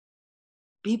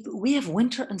we have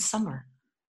winter and summer,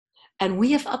 and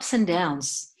we have ups and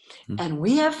downs, and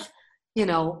we have,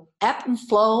 ebb and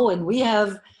flow, and we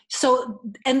have,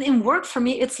 and in work for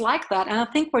me, it's like that. And I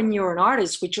think when you're an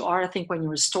artist, which you are, I think when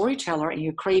you're a storyteller and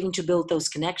you're craving to build those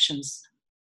connections,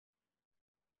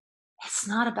 it's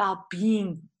not about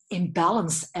being in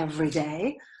balance every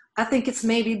day. I think it's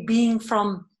maybe being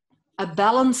from a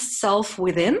balanced self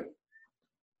within,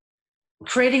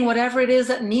 creating whatever it is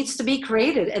that needs to be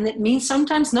created. And it means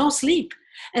sometimes no sleep.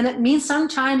 And it means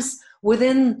sometimes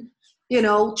within,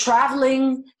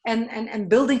 traveling and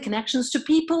building connections to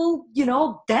people,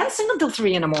 dancing until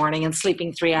 3 a.m. and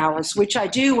sleeping 3 hours, which I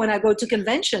do when I go to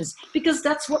conventions, because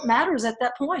that's what matters at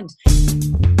that point.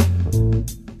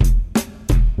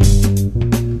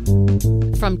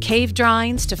 From cave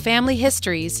drawings to family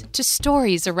histories to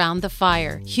stories around the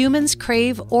fire, humans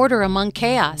crave order among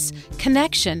chaos,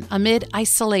 connection amid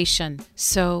isolation.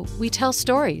 So we tell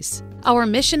stories. Our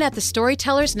mission at the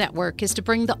Storytellers Network is to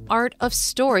bring the art of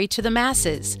story to the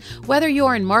masses. Whether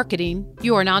you're in marketing,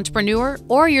 you're an entrepreneur,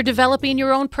 or you're developing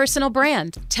your own personal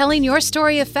brand, telling your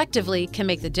story effectively can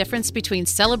make the difference between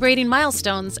celebrating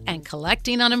milestones and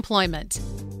collecting unemployment.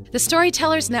 The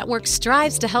Storytellers Network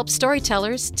strives to help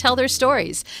storytellers tell their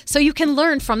stories so you can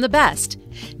learn from the best.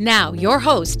 Now, your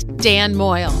host, Dan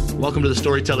Moyle. Welcome to the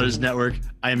Storytellers Network.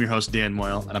 I am your host, Dan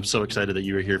Moyle, and I'm so excited that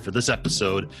you are here for this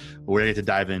episode where we get to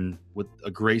dive in with a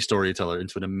great storyteller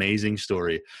into an amazing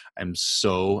story. I'm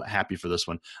so happy for this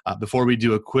one. Before we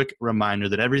do, a quick reminder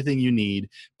that everything you need,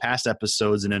 past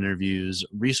episodes and interviews,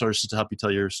 resources to help you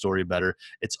tell your story better,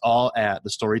 it's all at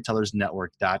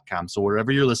thestorytellersnetwork.com. So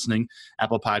wherever you're listening,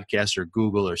 Apple Podcasts or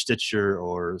Google or Stitcher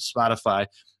or Spotify,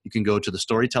 you can go to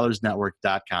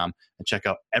thestorytellersnetwork.com and check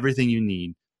out everything you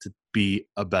need to be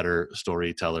a better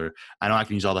storyteller. I know I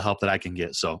can use all the help that I can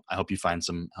get, so I hope you find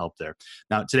some help there.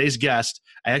 Now, today's guest,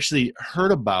 I actually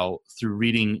heard about through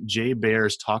reading Jay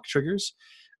Baer's Talk Triggers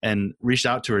and reached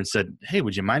out to her and said, hey,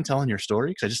 would you mind telling your story?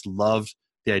 Because I just loved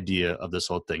the idea of this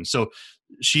whole thing. So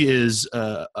she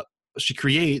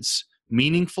creates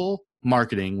meaningful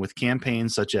marketing with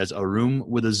campaigns such as A Room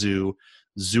with a Zoo,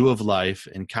 Zoo of Life,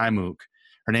 and Kaimuk.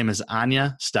 Her name is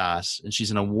Anja Stas, and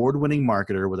she's an award-winning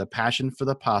marketer with a passion for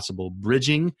the possible,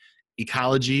 bridging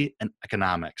ecology and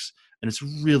economics. And it's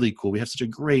really cool. We have such a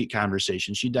great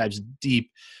conversation. She dives deep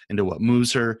into what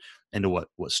moves her, into what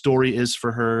story is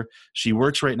for her. She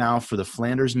works right now for the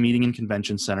Flanders Meeting and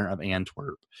Convention Center of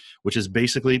Antwerp, which is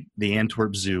basically the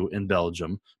Antwerp Zoo in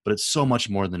Belgium. But it's so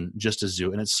much more than just a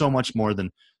zoo, and it's so much more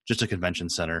than just a convention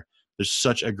center. There's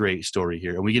such a great story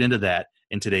here, and we get into that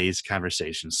in today's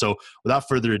conversation. So without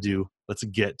further ado, let's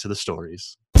get to the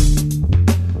stories.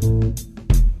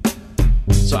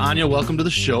 So Anja, welcome to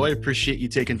the show. I appreciate you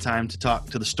taking time to talk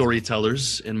to the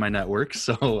storytellers in my network.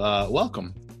 So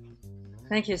welcome.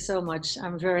 Thank you so much.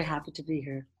 I'm very happy to be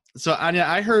here. So Anja,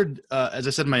 I heard, as I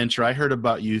said in my intro, I heard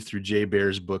about you through Jay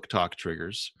Baer's book, Talk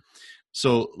Triggers.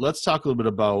 So let's talk a little bit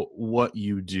about what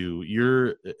you do.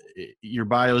 Your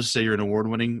bios say you're an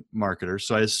award-winning marketer.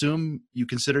 So I assume you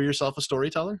consider yourself a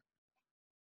storyteller?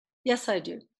 Yes, I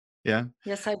do. Yeah?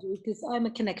 Yes, I do, because I'm a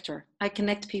connector. I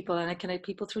connect people, and I connect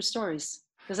people through stories.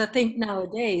 Because I think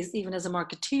nowadays, even as a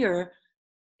marketeer,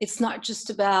 it's not just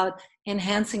about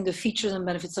enhancing the features and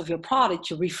benefits of your product.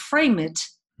 You reframe it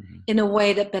in a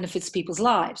way that benefits people's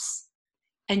lives.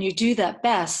 And you do that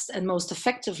best and most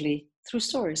effectively through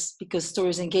stories, because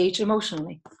stories engage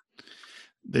emotionally.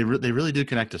 They really do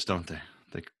connect us, don't they?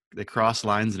 They cross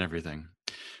lines and everything.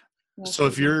 Yes, so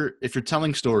if you're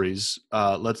telling stories,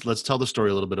 let's tell the story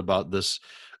a little bit about this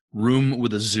room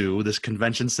with a zoo, this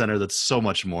convention center that's so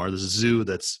much more, this zoo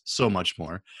that's so much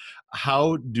more.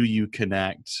 How do you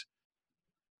connect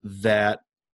that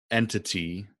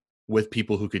entity with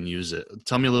people who can use it?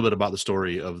 Tell me a little bit about the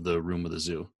story of the room with a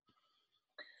zoo.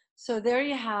 So there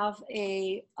you have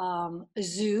a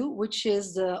zoo, which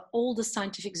is the oldest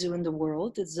scientific zoo in the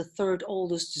world. It's the third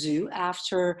oldest zoo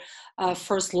after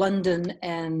first London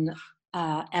and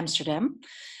Amsterdam.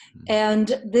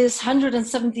 And this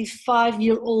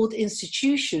 175-year-old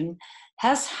institution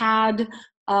has had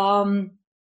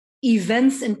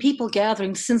events and people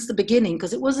gathering since the beginning,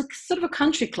 because it was a sort of a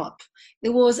country club. It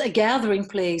was a gathering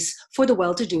place for the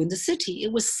well-to-do in the city.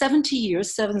 It was 70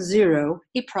 years, 70,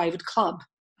 a private club.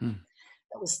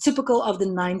 That was typical of the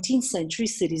 19th century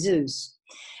city zoos.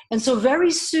 And so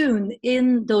very soon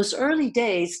in those early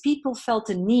days, people felt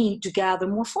a need to gather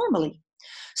more formally.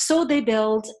 So they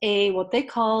built what they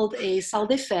called a salle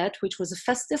des fêtes, which was a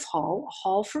festive hall, a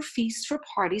hall for feasts, for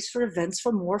parties, for events,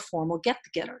 for more formal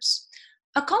get-togethers.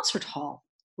 A concert hall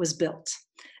was built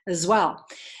as well.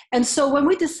 And so when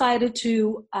we decided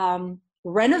to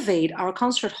renovate our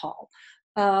concert hall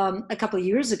a couple of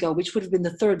years ago, which would have been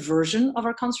the third version of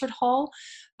our concert hall.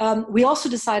 We also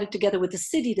decided together with the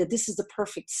city that this is the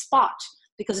perfect spot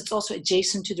because it's also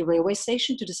adjacent to the railway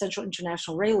station, to the Central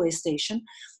International Railway Station,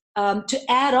 to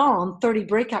add on 30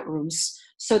 breakout rooms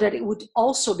so that it would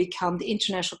also become the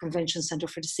International Convention Center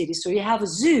for the city. So you have a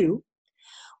zoo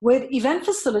with event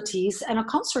facilities and a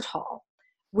concert hall,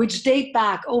 which date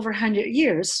back over 100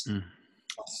 years,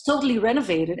 totally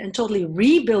renovated and totally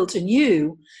rebuilt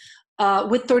anew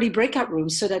with 30 breakout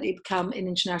rooms so that it become an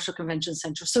international convention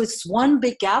center. So it's one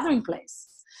big gathering place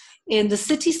in the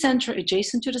city center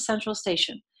adjacent to the central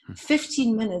station,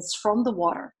 15 minutes from the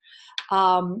water,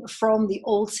 from the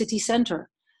old city center.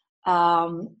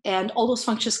 And all those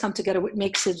functions come together, which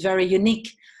makes it very unique,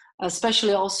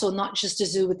 especially also not just the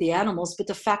zoo with the animals, but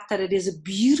the fact that it is a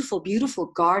beautiful, beautiful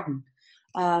garden,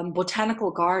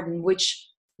 botanical garden, which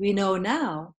we know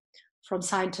now from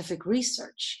scientific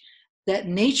research that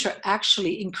nature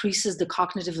actually increases the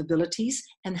cognitive abilities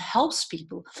and helps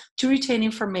people to retain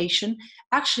information,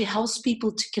 actually helps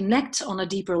people to connect on a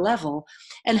deeper level,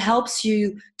 and helps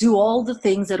you do all the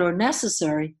things that are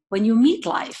necessary when you meet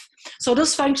life. So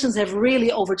those functions have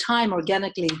really, over time,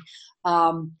 organically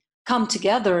come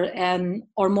together and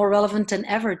are more relevant than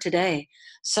ever today.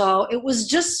 So it was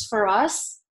just for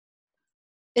us,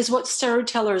 is what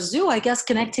storytellers do, I guess,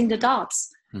 connecting the dots,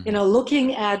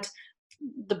 looking at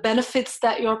the benefits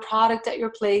that your product, that your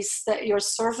place, that your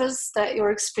service, that your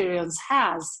experience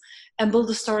has, and build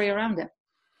a story around it.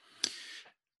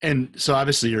 And so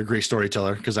obviously you're a great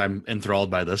storyteller because I'm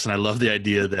enthralled by this. And I love the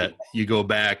idea that you go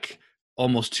back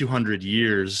almost 200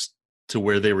 years to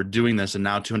where they were doing this. And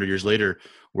now 200 years later,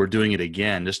 we're doing it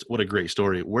again. Just what a great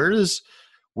story. Where does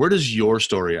your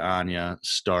story, Anja,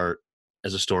 start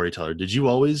as a storyteller? Did you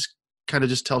always kind of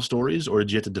just tell stories, or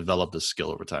did you have to develop this skill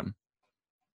over time?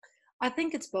 I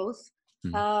think it's both.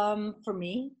 For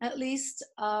me, at least,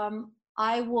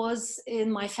 I was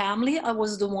in my family. I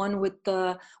was the one with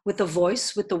the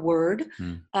voice, with the word.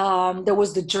 There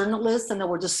was the journalist, and there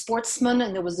were the sportsman,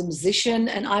 and there was the musician,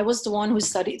 and I was the one who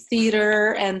studied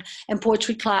theater and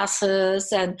poetry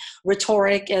classes and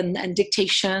rhetoric and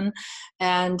dictation,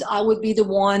 and I would be the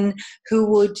one who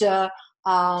would.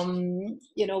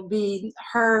 Be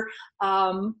her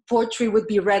poetry would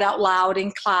be read out loud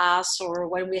in class, or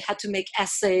when we had to make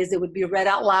essays, it would be read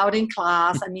out loud in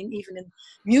class. I mean, even in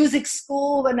music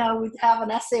school, when I would have an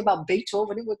essay about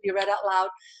Beethoven, it would be read out loud.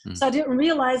 So I didn't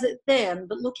realize it then,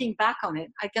 but looking back on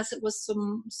it, I guess it was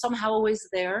somehow always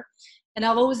there. And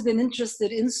I've always been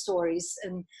interested in stories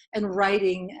and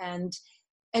writing and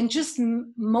just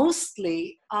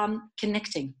mostly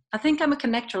connecting. I think I'm a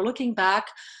connector. Looking back,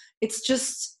 it's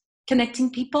just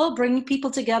connecting people, bringing people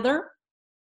together,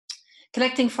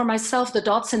 connecting for myself the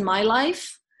dots in my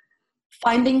life,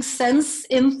 finding sense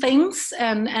in things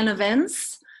and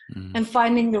events, and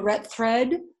finding the red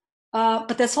thread.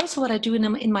 But that's also what I do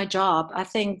in my job. I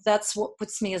think that's what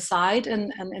puts me aside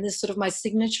and is sort of my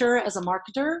signature as a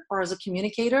marketer or as a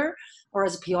communicator or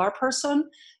as a PR person,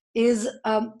 is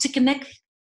to connect,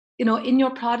 in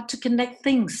your product, to connect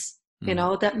things,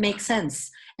 that make sense,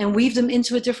 and weave them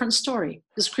into a different story.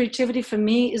 Because creativity for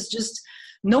me is just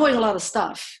knowing a lot of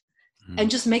stuff and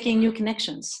just making new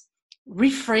connections,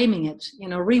 reframing it,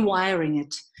 rewiring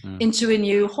it into a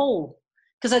new whole.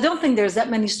 Because I don't think there's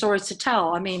that many stories to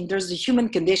tell. I mean, there's the human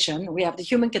condition. We have the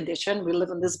human condition. We live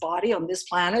in this body, on this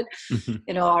planet.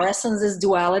 Our essence is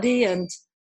duality, and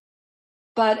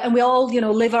we all,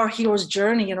 live our hero's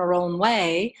journey in our own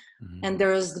way. And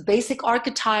there's the basic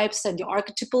archetypes and the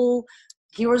archetypal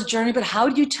hero's journey, but how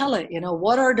do you tell it?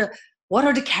 What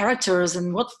are the characters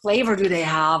and what flavor do they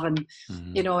have? And,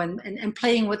 and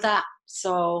playing with that.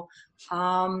 So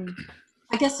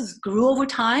I guess it grew over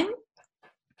time.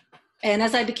 And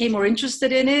as I became more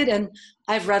interested in it, and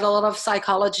I've read a lot of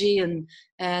psychology and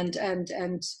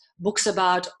books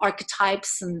about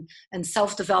archetypes and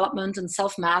self-development and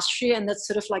self-mastery, and that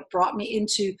sort of like brought me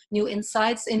into new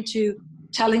insights into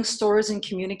telling stories and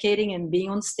communicating and being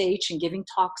on stage and giving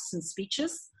talks and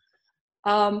speeches.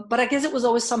 But I guess it was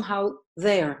always somehow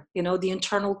there, the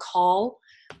internal call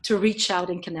to reach out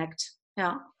and connect.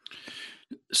 Yeah.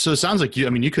 So it sounds like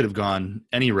you could have gone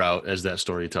any route as that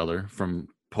storyteller, from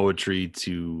poetry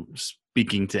to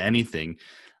speaking to anything.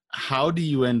 How do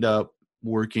you end up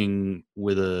working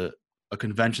with a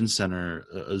convention center,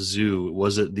 a zoo?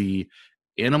 Was it the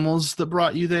animals that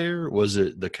brought you there? Was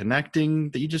it the connecting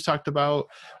that you just talked about?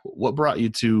 What brought you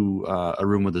to a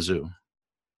room with a zoo?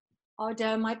 Oh,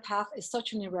 Dan, my path is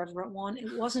such an irreverent one.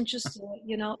 It wasn't just,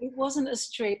 it wasn't a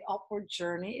straight upward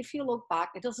journey. If you look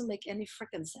back, it doesn't make any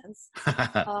freaking sense.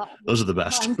 Those are the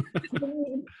best.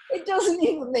 It doesn't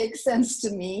even make sense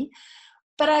to me.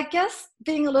 But I guess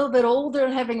being a little bit older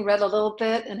and having read a little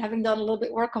bit and having done a little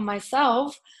bit work on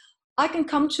myself, I can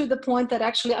come to the point that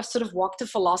actually I've sort of walked the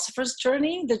philosopher's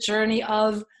journey, the journey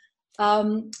of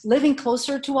living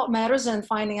closer to what matters and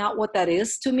finding out what that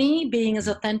is to me, being as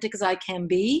authentic as I can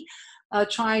be,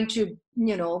 trying to,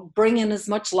 bring in as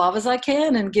much love as I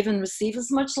can and give and receive as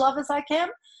much love as I can.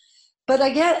 But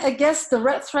I guess the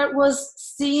red thread was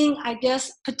seeing,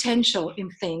 potential in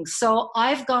things. So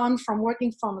I've gone from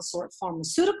working from a sort of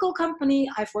pharmaceutical company.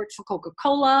 I've worked for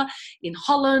Coca-Cola in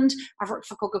Holland. I've worked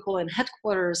for Coca-Cola in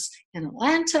headquarters in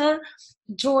Atlanta,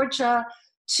 Georgia,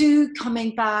 to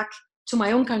coming back to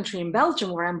my own country in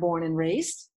Belgium, where I'm born and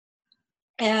raised,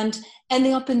 and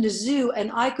ending up in the zoo.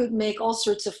 And I could make all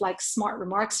sorts of like smart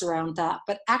remarks around that.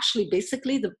 But actually,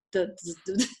 basically, the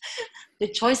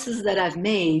choices that I've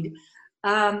made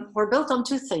were built on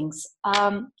two things.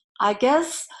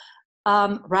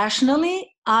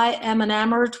 Rationally, I am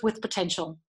enamored with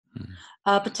potential.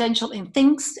 Potential in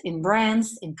things, in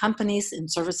brands, in companies, in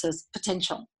services,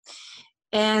 potential.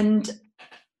 And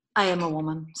I am a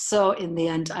woman. So in the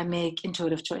end, I make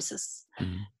intuitive choices.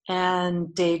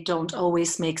 And they don't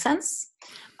always make sense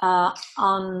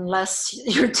unless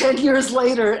you're 10 years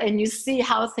later and you see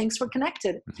how things were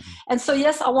connected. And so,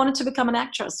 yes, I wanted to become an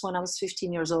actress when I was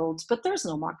 15 years old, but there's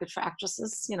no market for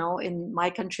actresses, in my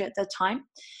country at that time.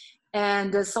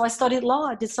 And so I studied law.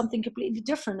 I did something completely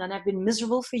different, and I've been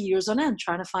miserable for years on end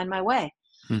trying to find my way.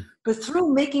 But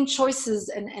through making choices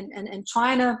and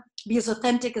trying to be as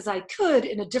authentic as I could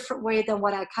in a different way than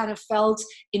what I kind of felt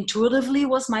intuitively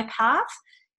was my path,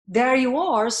 there you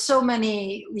are so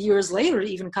many years later,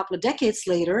 even a couple of decades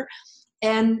later,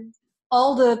 and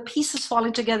all the pieces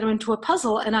falling together into a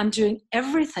puzzle, and I'm doing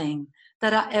everything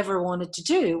that I ever wanted to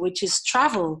do, which is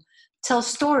travel, tell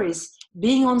stories,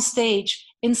 being on stage,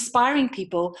 inspiring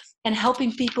people, and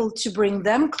helping people to bring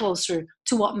them closer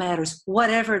to what matters,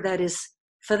 whatever that is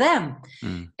for them.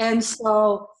 And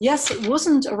so, yes, it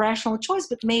wasn't a rational choice,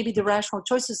 but maybe the rational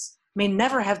choices may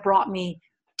never have brought me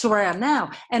to where I am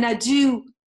now. And I do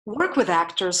work with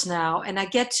actors now, and I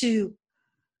get to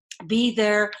be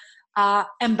their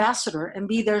ambassador and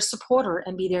be their supporter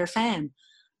and be their fan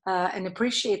and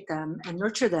appreciate them and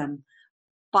nurture them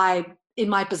in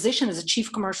my position as a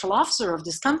chief commercial officer of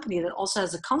this company that also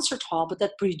has a concert hall, but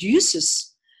that produces.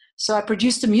 So I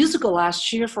produced a musical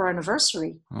last year for our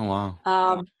anniversary. Oh,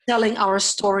 wow. Telling our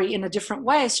story in a different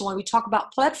way. So when we talk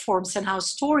about platforms and how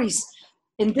stories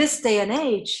in this day and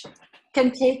age can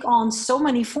take on so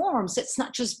many forms, it's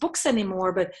not just books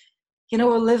anymore, but, we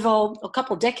live a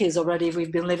couple of decades already.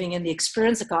 We've been living in the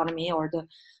experience economy, or the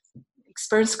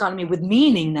experience economy with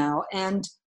meaning now. And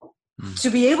to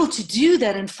be able to do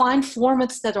that and find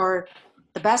formats that are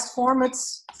the best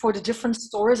formats for the different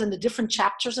stories and the different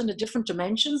chapters and the different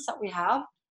dimensions that we have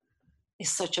is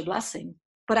such a blessing.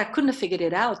 But I couldn't have figured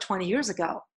it out 20 years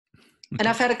ago. And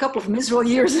I've had a couple of miserable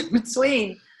years in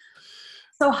between.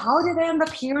 So how did I end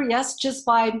up here? Yes, just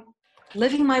by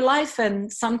living my life and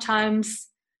sometimes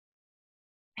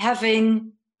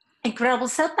having incredible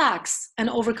setbacks and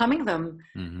overcoming them,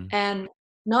 and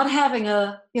not having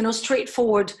a,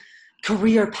 straightforward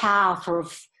career path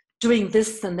of doing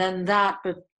this and then that,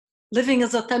 but living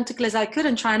as authentically as I could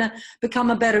and trying to become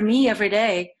a better me every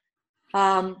day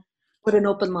with an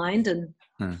open mind. And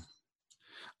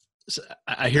So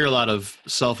I hear a lot of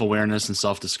self-awareness and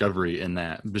self-discovery in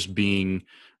that, just being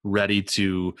ready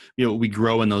to, we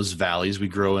grow in those valleys, we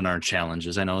grow in our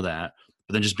challenges. I know that,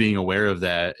 but then just being aware of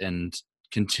that and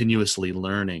continuously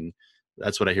learning.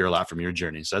 That's what I hear a lot from your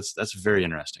journey. So that's very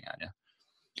interesting, Anja.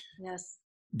 Yes.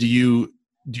 Do you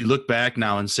look back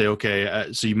now and say, okay,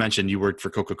 so you mentioned you worked for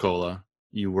Coca-Cola,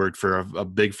 you worked for a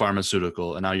big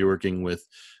pharmaceutical, and now you're working with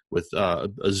a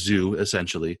zoo,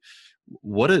 essentially.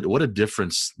 What a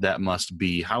difference that must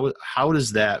be. How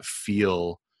does that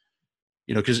feel?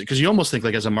 Because you almost think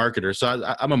like as a marketer. So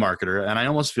I'm a marketer, and I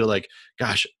almost feel like,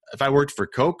 gosh, if I worked for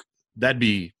Coke, that'd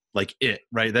be like it,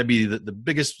 right? That'd be the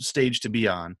biggest stage to be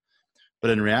on.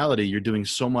 But in reality, you're doing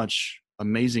so much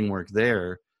amazing work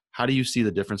there. How do you see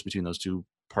the difference between those two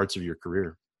parts of your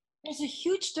career? There's a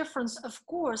huge difference, of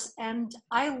course. And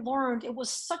I learned it was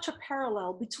such a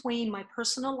parallel between my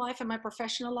personal life and my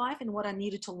professional life, and what I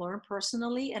needed to learn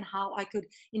personally and how I could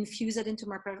infuse it into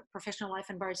my professional life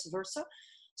and vice versa.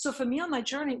 So for me on my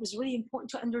journey, it was really important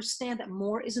to understand that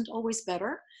more isn't always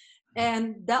better.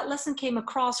 And that lesson came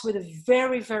across with a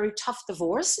very, very tough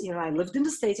divorce. I lived in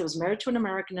the States. I was married to an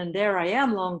American, and there I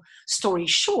am, long story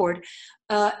short,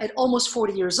 at almost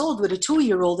 40 years old with a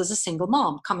 2-year-old as a single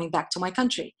mom coming back to my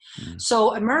country.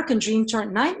 So American dream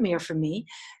turned nightmare for me.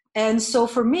 And so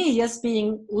for me, yes,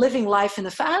 living life in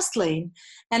the fast lane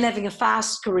and having a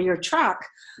fast career track,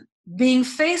 being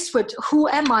faced with who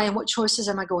am I and what choices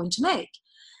am I going to make?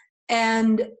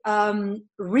 And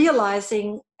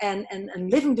realizing and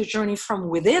living the journey from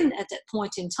within at that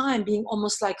point in time, being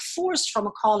almost like forced from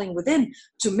a calling within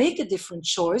to make a different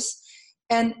choice,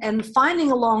 and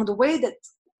finding along the way that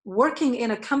working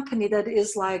in a company that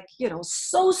is like,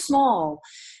 so small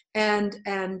and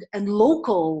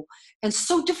local and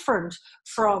so different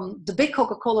from the big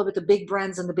Coca-Cola with the big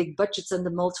brands and the big budgets and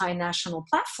the multinational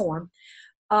platform.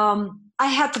 I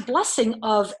had the blessing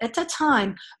of, at that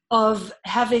time, of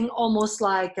having almost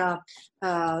like,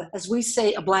 as we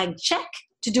say, a blank check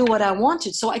to do what I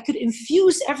wanted. So I could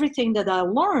infuse everything that I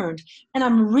learned. And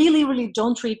I'm really, really,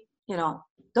 don't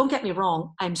get me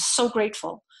wrong, I'm so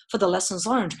grateful for the lessons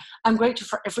learned. I'm grateful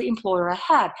for every employer I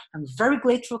had. I'm very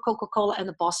grateful for Coca-Cola and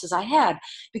the bosses I had,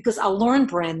 because I learned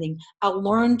branding. I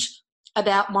learned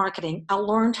about marketing. I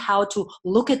learned how to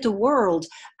look at the world.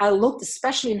 I looked,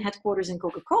 especially in headquarters in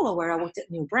Coca-Cola, where I worked at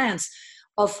new brands,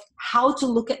 of how to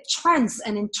look at trends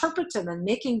and interpret them and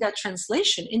making that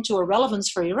translation into a relevance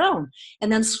for your own,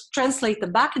 and then translate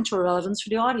them back into a relevance for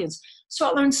the audience. So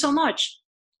I learned so much.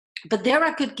 But there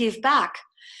I could give back.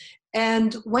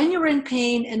 And when you're in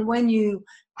pain and when you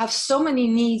have so many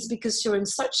needs because you're in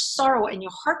such sorrow and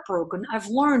you're heartbroken, I've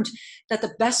learned that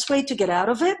the best way to get out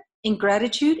of it in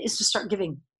gratitude is to start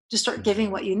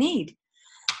giving what you need.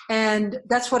 And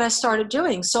that's what I started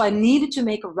doing. So I needed to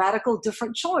make a radical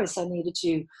different choice. I needed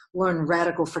to learn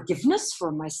radical forgiveness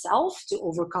for myself, to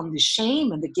overcome the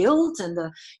shame and the guilt and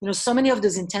so many of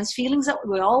those intense feelings that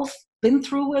we all been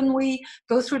through when we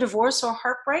go through divorce or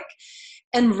heartbreak,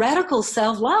 and radical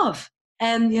self-love.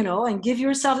 And, and give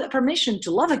yourself that permission to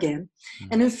love again,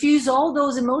 and infuse all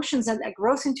those emotions and that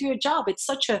growth into your job. It's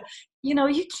such a, you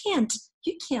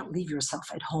can't leave yourself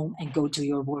at home and go to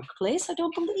your workplace. I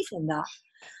don't believe in that.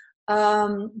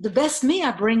 The best me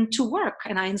I bring to work,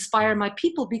 and I inspire my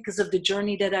people because of the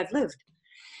journey that I've lived.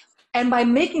 And by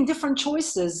making different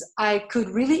choices, I could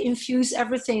really infuse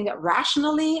everything that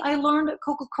rationally I learned at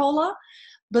Coca-Cola,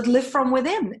 but live from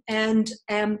within. And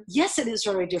yes, it is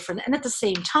very different. And at the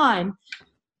same time,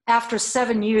 after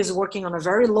 7 years working on a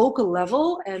very local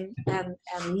level and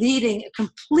leading a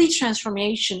complete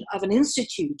transformation of an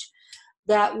institute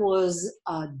that was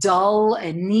dull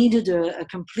and needed a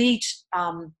complete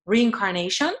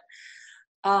reincarnation,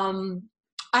 I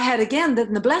had again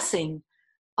the blessing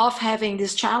of having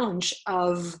this challenge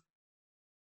of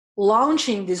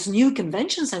launching this new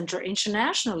convention center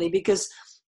internationally, because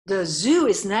the zoo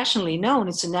is nationally known.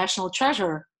 It's a national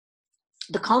treasure.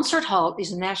 The concert hall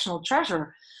is a national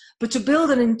treasure. But to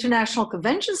build an international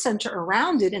convention center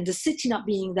around it, and the city not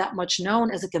being that much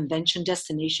known as a convention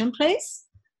destination place,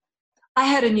 I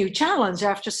had a new challenge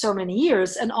after so many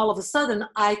years. And all of a sudden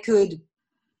I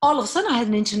had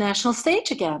an international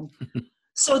stage again.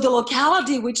 So the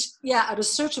locality, which, at a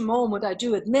certain moment, I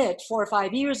do admit, 4 or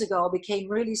 5 years ago, became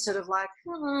really sort of like,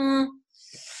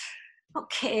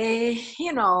 okay,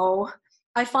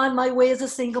 I find my way as a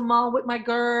single mom with my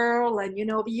girl, and,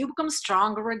 you become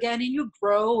stronger again and you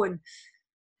grow. And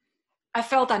I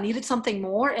felt I needed something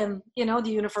more, and, the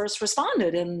universe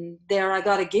responded. And there I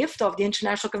got a gift of the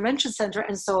International Convention Center.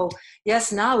 And so,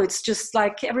 yes, now it's just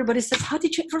like everybody says, how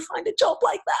did you ever find a job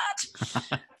like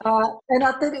that? And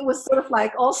I think it was sort of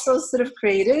like also sort of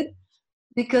created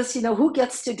because, who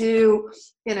gets to do,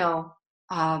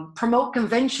 promote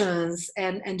conventions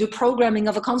and do programming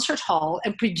of a concert hall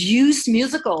and produce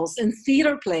musicals and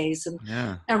theater plays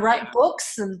and write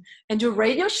books and do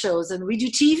radio shows, and we do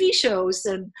TV shows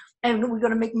and we're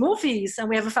going to make movies, and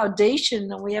we have a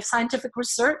foundation, and we have scientific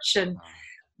research, and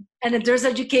there's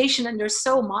education, and there's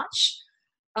so much.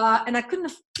 And I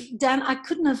couldn't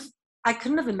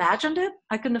have imagined it.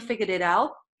 I couldn't have figured it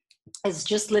out. It's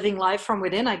just living life from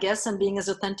within, I guess, and being as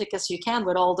authentic as you can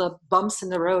with all the bumps in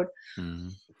the road. Mm-hmm.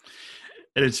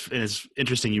 And it's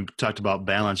interesting. You talked about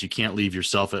balance. You can't leave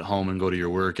yourself at home and go to your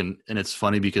work. And it's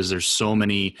funny because there's so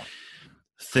many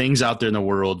things out there in the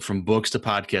world, from books to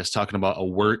podcasts, talking about a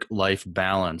work-life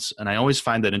balance. And I always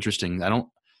find that interesting. I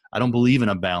don't believe in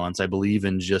a balance. I believe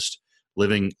in just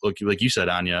living, like you said,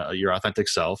 Anja, your authentic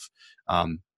self.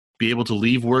 Be able to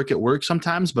leave work at work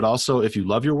sometimes, but also if you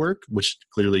love your work, which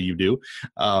clearly you do,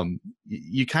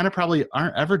 you kind of probably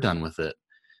aren't ever done with it.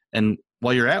 And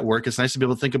while you're at work, it's nice to be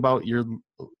able to think about your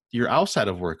outside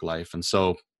of work life. And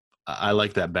so I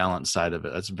like that balance side of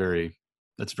it. That's very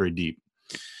deep.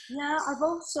 Yeah,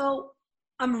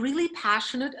 I'm really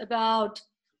passionate about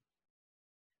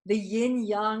the yin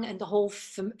yang and the whole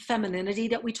femininity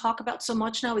that we talk about so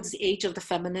much now. It's the age of the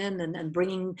feminine, and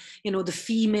bringing, the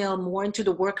female more into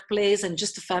the workplace and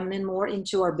just the feminine more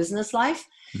into our business life.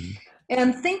 Mm-hmm.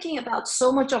 And thinking about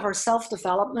so much of our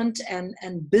self-development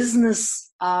and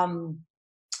business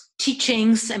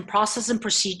teachings and process and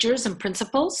procedures and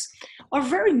principles are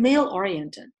very male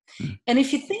oriented. Mm-hmm. And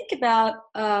if you think about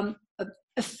a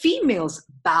female's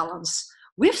balance,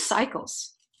 we have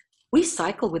cycles. We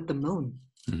cycle with the moon.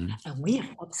 Mm-hmm. And we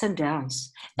have ups and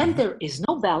downs. And there is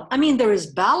no balance. I mean, there is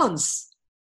balance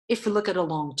if you look at a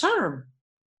long term.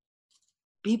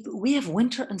 We have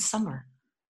winter and summer.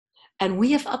 And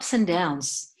we have ups and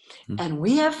downs. Mm-hmm. And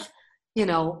we have,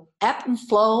 ebb and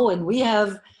flow. And we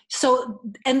have,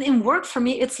 and in work for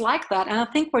me, it's like that. And I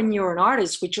think when you're an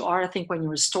artist, which you are, I think when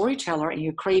you're a storyteller and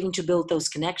you're craving to build those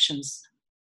connections,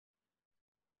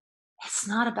 it's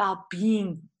not about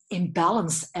being in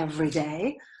balance every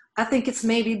day. I think it's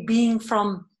maybe being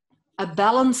from a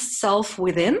balanced self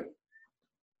within,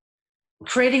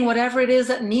 creating whatever it is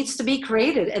that needs to be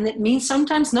created. And it means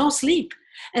sometimes no sleep.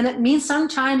 And it means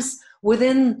sometimes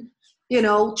within,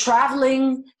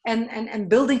 traveling and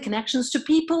building connections to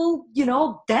people,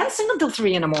 dancing until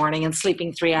 3 a.m. and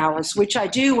sleeping 3 hours, which I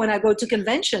do when I go to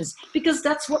conventions, because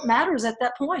that's what matters at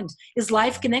that point is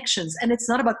life connections. And it's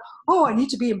not about, I need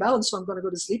to be in balance, so I'm going to go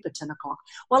to sleep at 10 o'clock.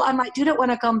 Well, I might do that when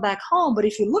I come back home. But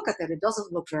if you look at that, it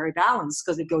doesn't look very balanced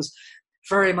because it goes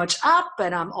very much up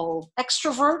and I'm all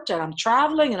extrovert and I'm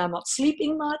traveling and I'm not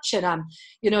sleeping much and I'm,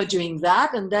 doing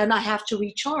that. And then I have to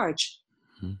recharge.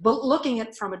 But looking at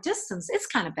it from a distance, it's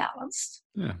kind of balanced.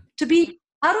 Yeah. To be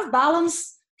out of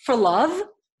balance for love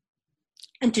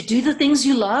and to do the things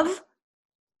you love,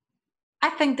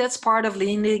 I think that's part of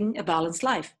leading a balanced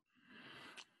life.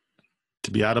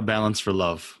 To be out of balance for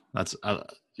love. That's,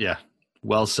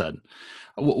 well said.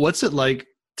 What's it like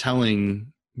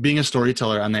being a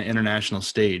storyteller on that international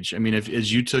stage? I mean,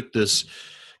 as you took this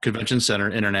convention center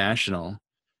international,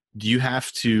 do you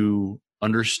have to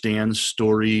understand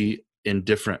story in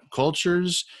different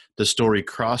cultures? Does story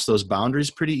cross those boundaries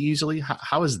pretty easily?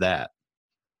 How is that?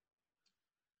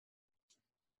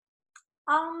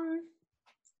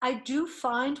 I do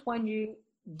find when you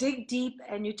dig deep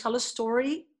and you tell a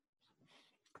story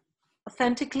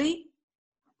authentically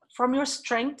from your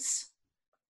strengths,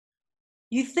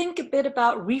 you think a bit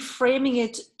about reframing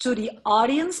it to the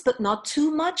audience, but not too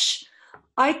much.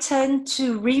 I tend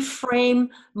to reframe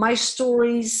my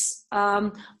stories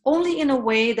only in a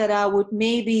way that I would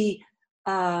maybe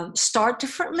start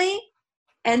differently,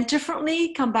 end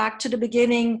differently, come back to the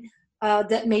beginning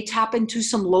that may tap into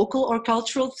some local or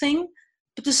cultural thing.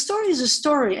 But the story is a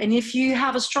story. And if you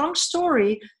have a strong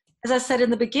story, as I said in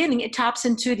the beginning, it taps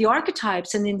into the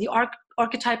archetypes and in the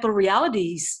archetypal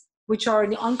realities, which are in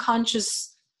the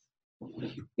unconscious,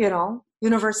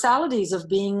 universalities of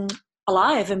being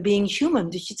alive and being human.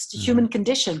 It's the human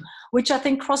condition, which I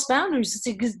think cross boundaries. It's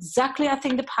exactly, I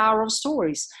think, the power of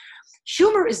stories.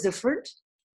 Humor is different.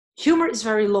 Humor is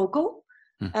very local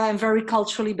and very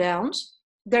culturally bound.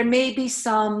 There may be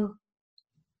some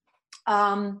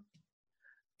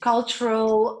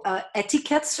cultural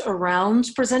etiquettes around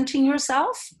presenting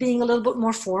yourself, being a little bit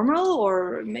more formal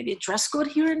or maybe a dress code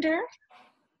here and there.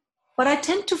 But I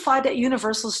tend to find that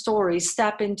universal stories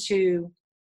tap into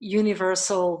the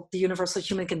universal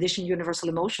human condition, universal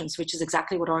emotions, which is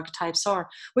exactly what archetypes are.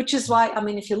 Which is why,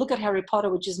 if you look at Harry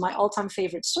Potter, which is my all-time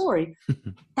favorite story,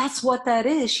 that's what that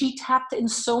is. She tapped in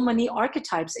so many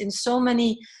archetypes, in so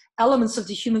many elements of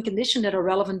the human condition that are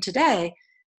relevant today,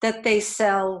 that they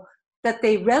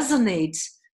resonate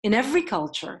in every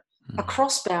culture,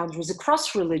 across boundaries,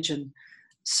 across religion.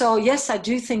 So yes, I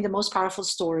do think the most powerful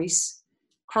stories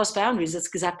cross boundaries. That's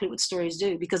exactly what stories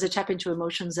do, because they tap into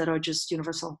emotions that are just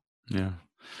universal. Yeah.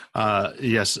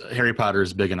 Yes, Harry Potter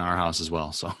is big in our house as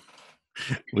well. So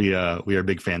we are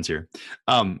big fans here.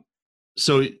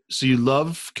 So you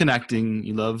love connecting,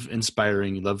 you love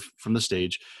inspiring, you love from the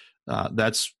stage.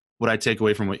 That's what I take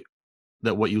away from what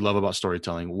you love about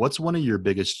storytelling. What's one of your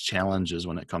biggest challenges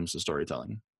when it comes to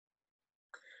storytelling?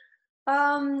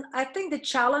 I think the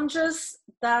challenges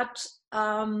that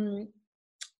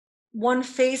one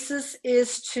faces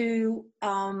is to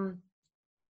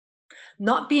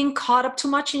not being caught up too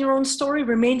much in your own story,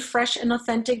 remain fresh and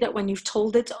authentic, that when you've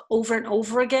told it over and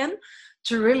over again,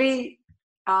 to really,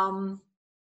 the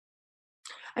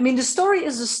story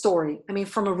is a story.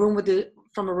 From a room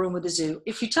with the zoo.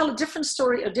 If you tell a different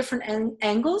story or different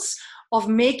angles of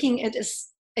making it,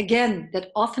 again, that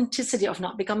authenticity of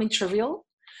not becoming trivial,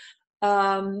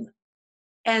 and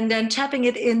then tapping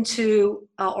it into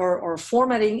or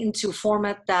formatting into a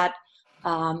format that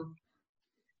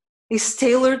is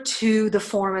tailored to the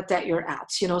format that you're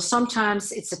at.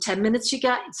 Sometimes it's a 10 minutes you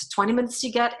get, it's a 20 minutes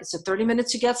you get, it's a 30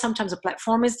 minutes you get. Sometimes the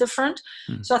platform is different.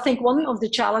 So I think one of the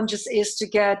challenges is to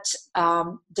get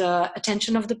the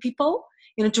attention of the people,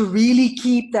 to really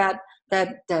keep that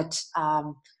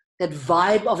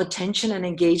vibe of attention and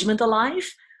engagement alive.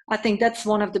 I think that's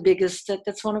one of the biggest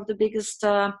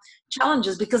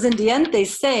challenges, because in the end they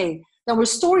say that we're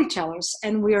storytellers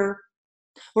and we're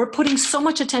putting so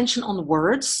much attention on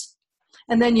words.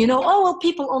 And then,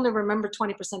 people only remember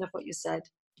 20% of what you said.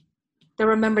 They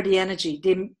remember the energy.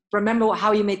 They remember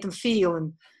how you made them feel.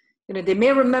 And, they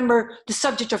may remember the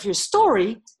subject of your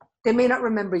story. They may not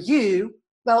remember you.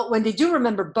 Well, when they do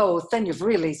remember both, then you've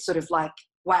really sort of like,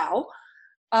 wow.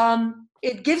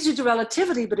 It gives you the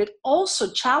relativity, but it also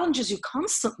challenges you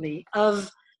constantly of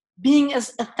being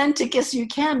as authentic as you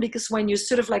can, because when you're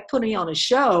sort of like putting on a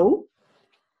show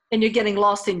and you're getting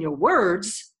lost in your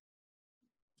words,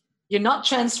 you're not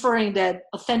transferring that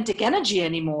authentic energy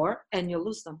anymore, and you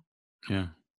lose them. Yeah.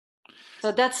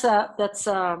 So that's I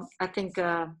think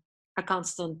a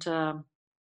constant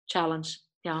challenge.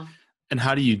 Yeah. And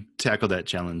how do you tackle that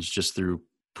challenge? Just through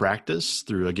practice,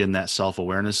 through, again, that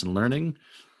self-awareness and learning?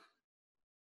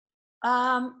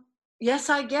 Yes,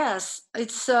 I guess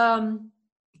it's a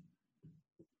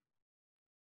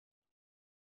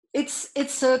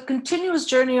continuous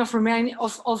journey of remaining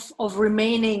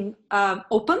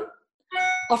open,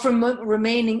 of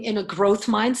remaining in a growth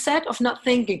mindset, of not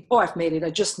thinking, oh, I've made it,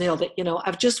 I just nailed it,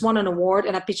 I've just won an award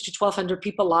and I pitched to 1,200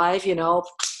 people live, Yeah.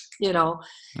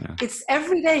 It's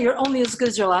every day. You're only as good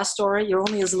as your last story. You're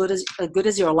only as good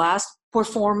as your last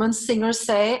performance, singers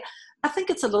say. I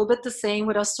think it's a little bit the same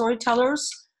with us storytellers.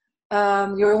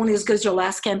 You're only as good as your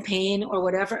last campaign or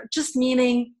whatever. Just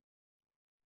meaning,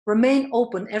 remain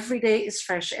open. Every day is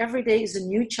fresh. Every day is a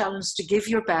new challenge to give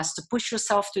your best, to push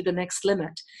yourself to the next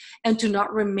limit, and to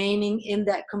not remaining in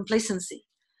that complacency.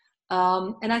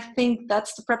 And I think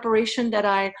that's the preparation that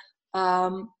I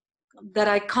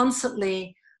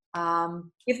constantly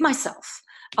give myself.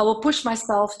 I will push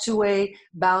myself to a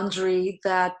boundary,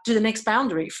 to the next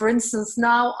boundary. For instance,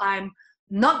 now I'm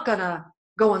not gonna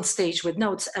go on stage with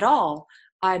notes at all.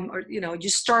 You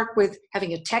start with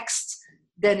having a text,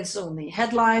 then it's only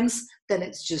headlines, then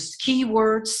it's just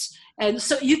keywords. And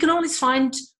so you can always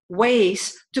find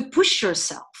ways to push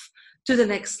yourself to the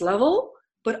next level,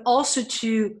 but also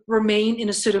to remain in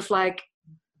a sort of like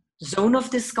zone of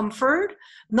discomfort,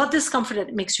 not discomfort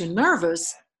that makes you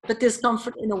nervous, but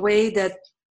discomfort in a way that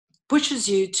pushes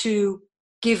you to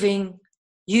giving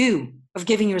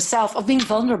yourself, of being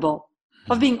vulnerable,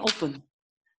 of being open,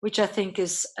 which I think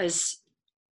is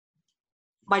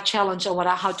my challenge and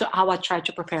how I try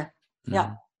to prepare.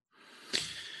 Yeah.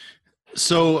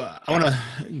 So I want to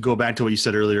go back to what you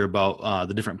said earlier about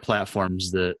the different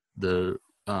platforms that the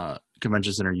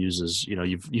convention center uses.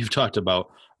 You've talked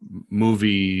about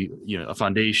movie, a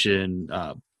foundation,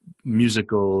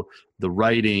 musical, the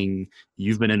writing.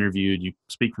 You've been interviewed. You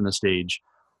speak from the stage.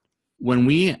 When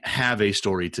we have a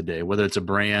story today, whether it's a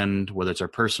brand, whether it's our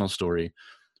personal story,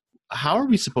 how are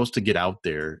we supposed to get out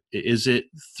there? Is it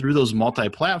through those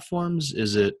multi-platforms?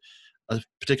 Is it a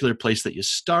particular place that you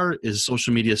start? Is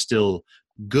social media still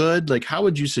good? Like, how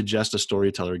would you suggest a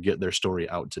storyteller get their story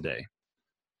out today?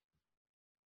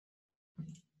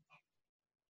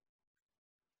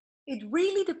 It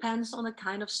really depends on the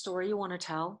kind of story you want to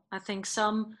tell. I think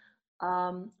some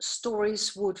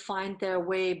stories would find their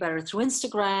way better through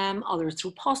Instagram, others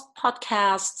through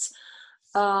podcasts.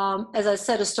 As I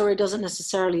said, a story doesn't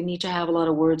necessarily need to have a lot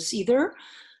of words either.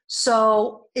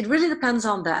 So it really depends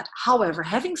on that. However,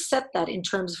 having said that, in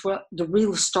terms of the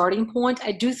real starting point,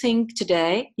 I do think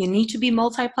today you need to be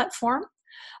multi-platform.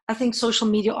 I think social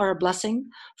media are a blessing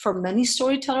for many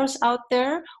storytellers out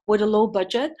there with a low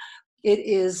budget. It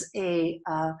is a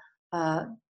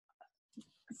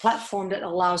platform that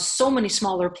allows so many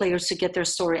smaller players to get their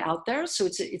story out there. So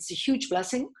it's a huge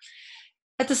blessing.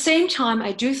 At the same time,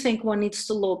 I do think one needs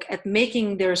to look at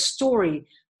making their story,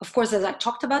 of course, as I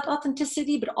talked about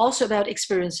authenticity, but also about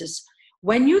experiences.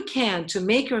 When you can, to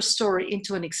make your story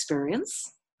into an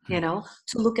experience, to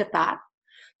look at that,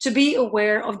 to be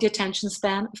aware of the attention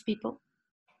span of people.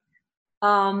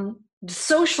 The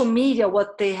social media,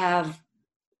 what they have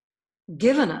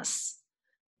given us,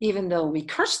 even though we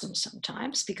curse them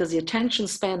sometimes, because the attention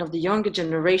span of the younger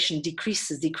generation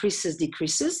decreases.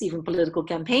 Even political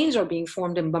campaigns are being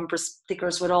formed in bumper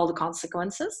stickers with all the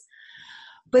consequences.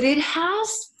 But it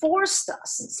has forced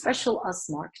us, especially us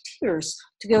marketeers,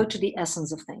 to go to the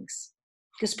essence of things.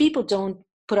 because people don't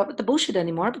put up with the bullshit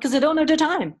anymore because they don't have the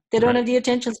time. They don't have the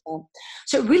attention span.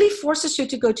 So it really forces you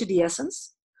to go to the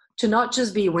essence, to not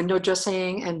just be window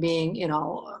dressing and being,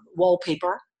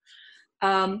 wallpaper,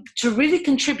 to really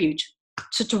contribute,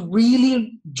 to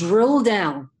really drill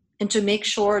down and to make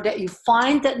sure that you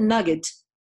find that nugget,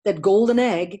 that golden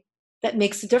egg that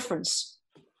makes a difference,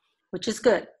 which is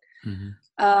good.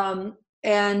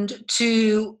 And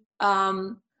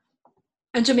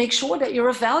to make sure that you're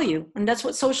of value. And that's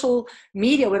what social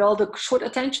media with all the short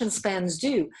attention spans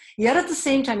do. Yet at the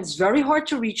same time, it's very hard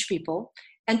to reach people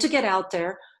and to get out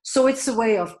there. So it's a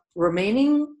way of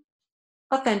remaining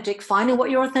authentic, finding what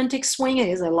your authentic swing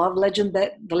is. I love The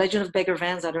Legend of Beggar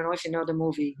Vans. I don't know if you know the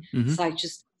movie. It's like,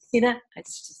 just see that?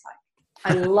 It's just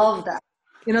like, I love that.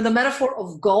 The metaphor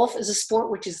of golf is a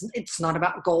sport, it's not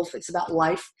about golf, it's about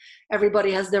life.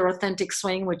 Everybody has their authentic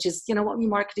swing, which is, what we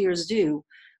marketeers do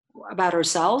about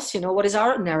ourselves. What is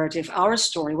our narrative, our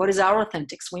story? What is our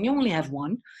authentic swing? You only have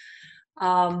one.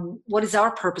 What is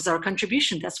our purpose, our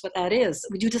contribution? That's what that is.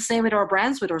 We do the same with our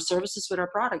brands, with our services, with our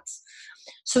products.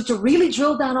 So to really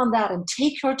drill down on that and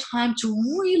take your time to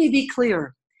really be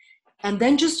clear, and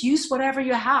then just use whatever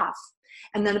you have.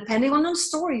 And then depending on those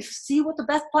stories, see what the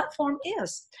best platform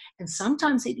is. And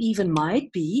sometimes it even might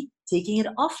be taking it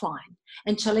offline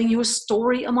and telling your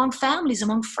story among families,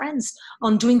 among friends,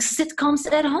 on doing sitcoms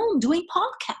at home, doing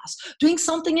podcasts, doing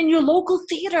something in your local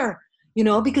theater,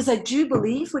 because I do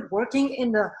believe with working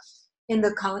in the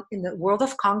world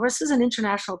of congresses and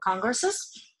international congresses,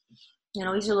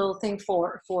 here's a little thing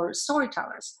for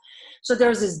storytellers. So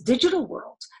there's this digital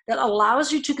world that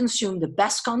allows you to consume the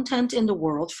best content in the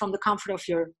world from the comfort of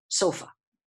your sofa,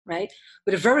 right?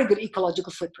 With a very good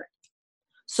ecological footprint.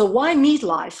 So why meet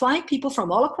live? Flying people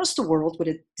from all across the world with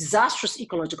a disastrous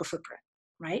ecological footprint,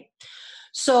 right?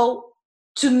 So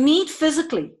to meet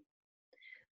physically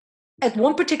at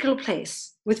one particular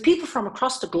place with people from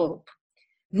across the globe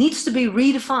needs to be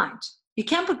redefined. You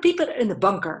can't put people in the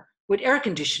bunker with air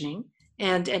conditioning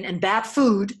and bad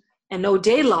food and no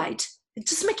daylight. It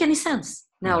doesn't make any sense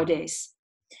nowadays.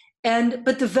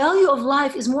 But the value of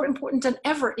life is more important than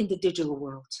ever in the digital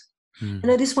world. And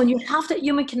that is when you have that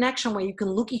human connection where you can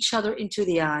look each other into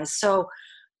the eyes. So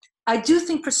I do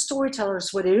think for storytellers,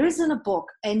 what it is in a book,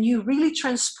 and you really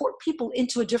transport people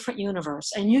into a different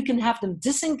universe, and you can have them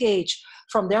disengage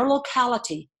from their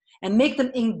locality and make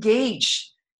them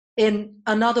engage in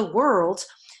another world,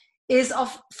 is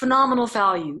of phenomenal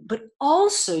value. But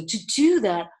also to do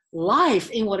that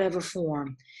live in whatever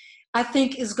form, I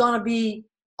think is going to be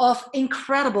of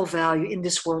incredible value in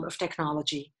this world of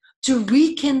technology, to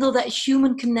rekindle that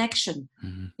human connection,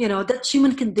 that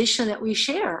human condition that we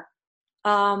share,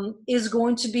 is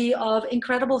going to be of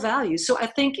incredible value. So I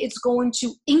think it's going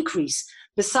to increase,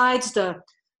 besides the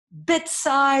bit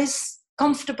size,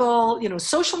 comfortable,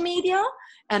 social media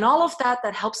and all of that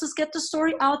helps us get the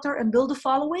story out there and build a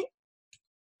following,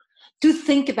 to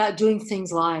think about doing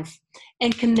things live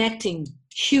and connecting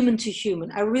human to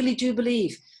human. I really do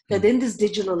believe that in this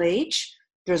digital age,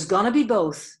 there's going to be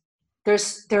both.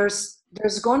 There's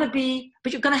going to be,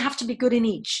 but you're going to have to be good in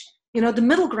each. The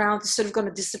middle ground is sort of going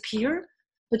to disappear,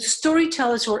 but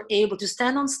storytellers who are able to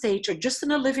stand on stage or just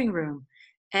in a living room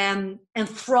and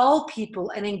enthrall people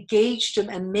and engage them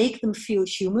and make them feel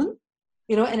human,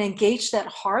 and engage that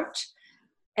heart.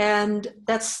 And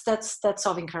that's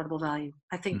of incredible value,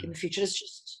 I think, in the future. It's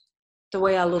just the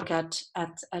way I look at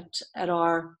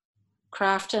our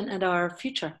craft and our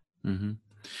future. Mm-hmm.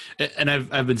 And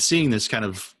I've been seeing this kind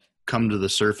of come to the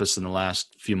surface in the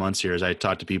last few months here as I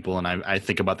talk to people, and I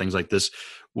think about things like this,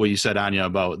 what you said, Anja,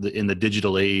 about in the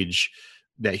digital age,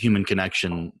 that human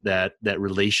connection, that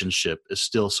relationship is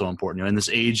still so important. In this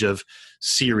age of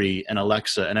Siri and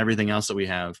Alexa and everything else that we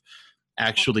have,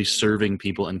 actually serving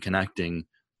people and connecting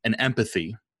and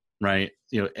empathy, right?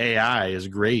 AI is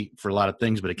great for a lot of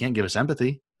things, but it can't give us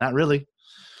empathy. Not really.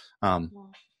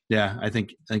 Yeah, I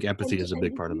think empathy is a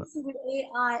big part of it. With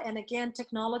AI, and again,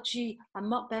 technology, I'm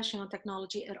not bashing on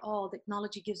technology at all.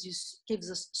 Technology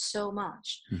gives us so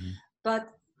much. But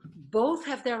both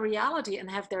have their reality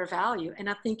and have their value. And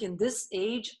I think in this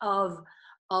age of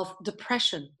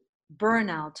depression,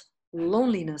 burnout,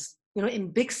 loneliness,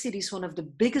 in big cities, one of the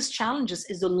biggest challenges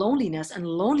is the loneliness, and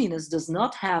loneliness does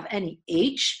not have any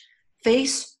age,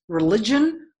 face,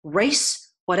 religion,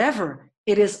 race, whatever.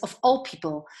 It is of all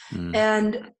people.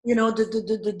 And,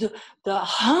 the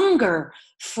hunger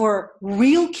for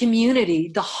real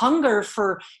community, the hunger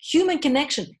for human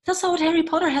connection, that's what Harry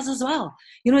Potter has as well.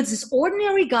 It's this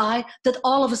ordinary guy that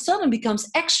all of a sudden becomes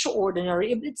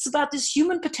extraordinary. It's about this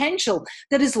human potential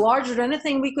that is larger than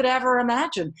anything we could ever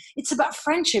imagine. It's about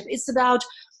friendship. It's about,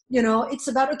 it's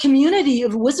about a community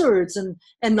of wizards and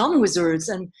non-wizards,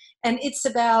 and it's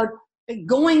about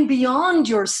going beyond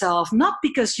yourself, not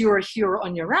because you're a hero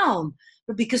on your own,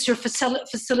 but because you're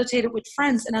facilitated with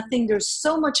friends. And I think there's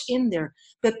so much in there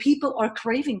that people are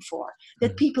craving for,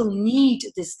 that people need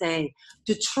this day,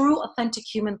 the true authentic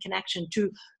human connection,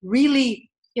 to really,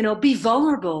 be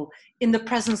vulnerable in the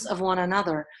presence of one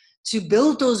another, to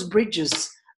build those bridges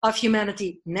of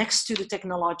humanity next to the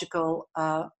technological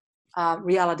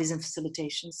realities and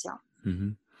facilitations. Yeah. Mm-hmm.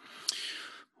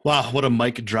 Wow, what a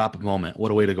mic drop moment. What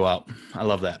a way to go out. I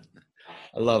love that.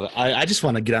 I love it. I just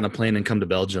want to get on a plane and come to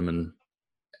Belgium and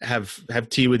have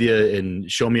tea with you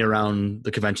and show me around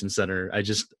the convention center.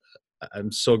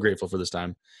 I'm so grateful for this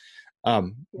time. Well,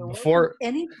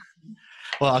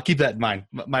 I'll keep that in mind.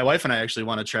 My wife and I actually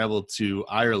want to travel to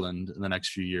Ireland in the next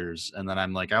few years. And then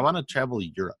I'm like, I want to travel to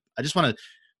Europe. I just want to,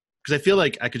 because I feel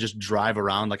like I could just drive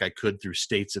around like I could through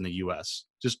states in the US.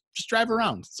 Just drive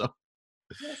around. So.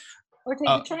 Yes. Or take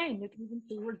the train.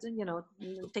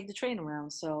 Take the train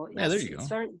around. So yes, there you go. It's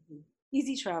very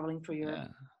easy traveling for Europe. Yeah,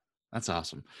 that's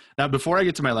awesome. Now, before I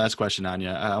get to my last question,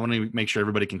 Anja, I want to make sure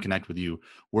everybody can connect with you.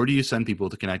 Where do you send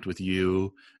people to connect with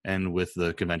you and with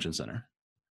the convention center?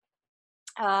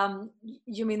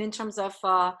 You mean in terms of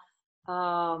like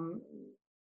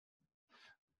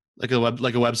a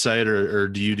website, or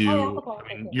do you do?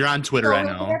 Okay. You're on Twitter, I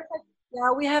know.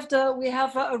 Yeah, we have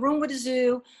a room with a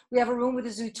zoo. We have a room with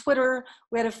a zoo Twitter.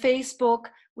 We have a Facebook.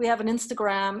 We have an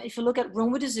Instagram. If you look at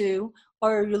Room with a Zoo,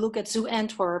 or you look at Zoo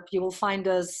Antwerp, you will find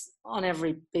us on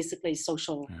every basically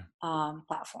social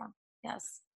platform.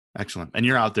 Yes. Excellent. And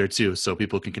you're out there too, so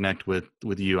people can connect with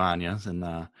you, Anja. And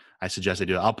I suggest they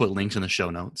do. I'll put links in the show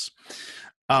notes.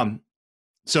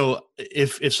 So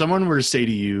if someone were to say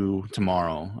to you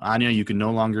tomorrow, Anja, you can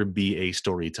no longer be a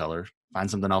storyteller, find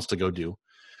something else to go do,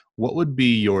 what would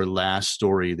be your last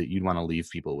story that you'd want to leave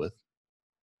people with?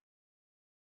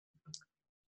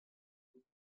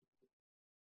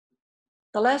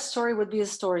 The last story would be a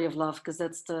story of love, because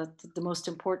that's the most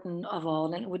important of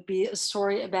all. And it would be a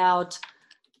story about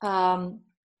telling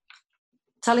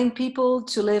people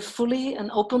to live fully and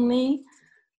openly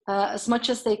as much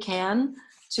as they can,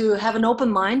 to have an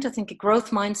open mind. I think a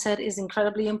growth mindset is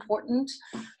incredibly important,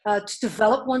 to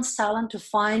develop one's talent, to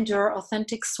find your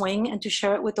authentic swing and to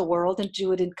share it with the world, and to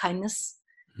do it in kindness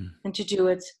and to do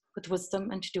it with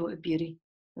wisdom and to do it with beauty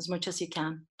as much as you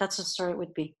can. That's the story it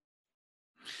would be.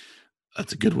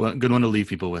 That's a good one to leave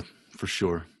people with, for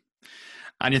sure.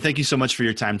 Anja, thank you so much for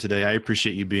your time today. I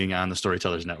appreciate you being on the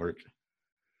Storytellers Network.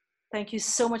 Thank you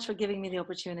so much for giving me the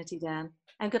opportunity, Dan,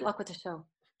 and good luck with the show.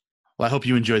 Well, I hope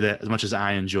you enjoyed that as much as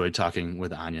I enjoyed talking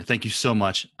with Anja. Thank you so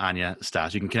much, Anja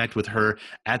Stas. You can connect with her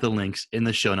at the links in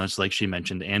the show notes, like she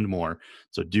mentioned, and more.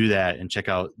 So do that and check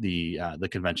out the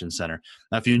convention center.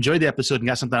 Now, if you enjoyed the episode and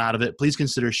got something out of it, please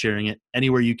consider sharing it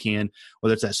anywhere you can,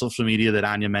 whether it's that social media that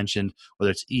Anja mentioned, whether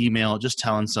it's email, just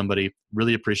telling somebody.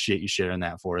 Really appreciate you sharing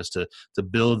that for us to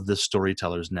build the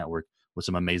Storytellers Network with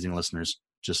some amazing listeners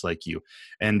just like you.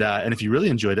 And if you really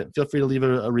enjoyed it, feel free to leave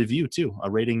a review too,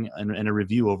 a rating and a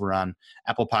review over on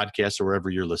Apple Podcasts or wherever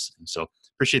you're listening. So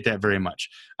appreciate that very much.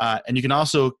 And you can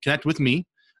also connect with me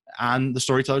on the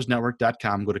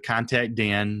storytellersnetwork.com. Go to Contact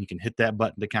Dan. You can hit that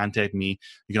button to contact me.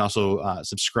 You can also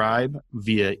subscribe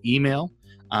via email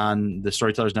on the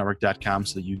storytellersnetwork.com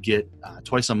so that you get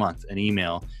twice a month an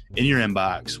email in your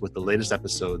inbox with the latest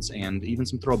episodes and even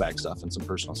some throwback stuff and some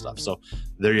personal stuff. So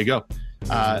there you go.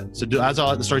 So that's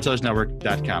all at the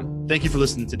storytellersnetwork.com. Thank you for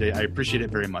listening today. I appreciate it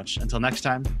very much. Until next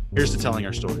time, here's to telling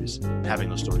our stories and having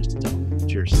those stories to tell.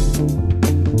 Cheers.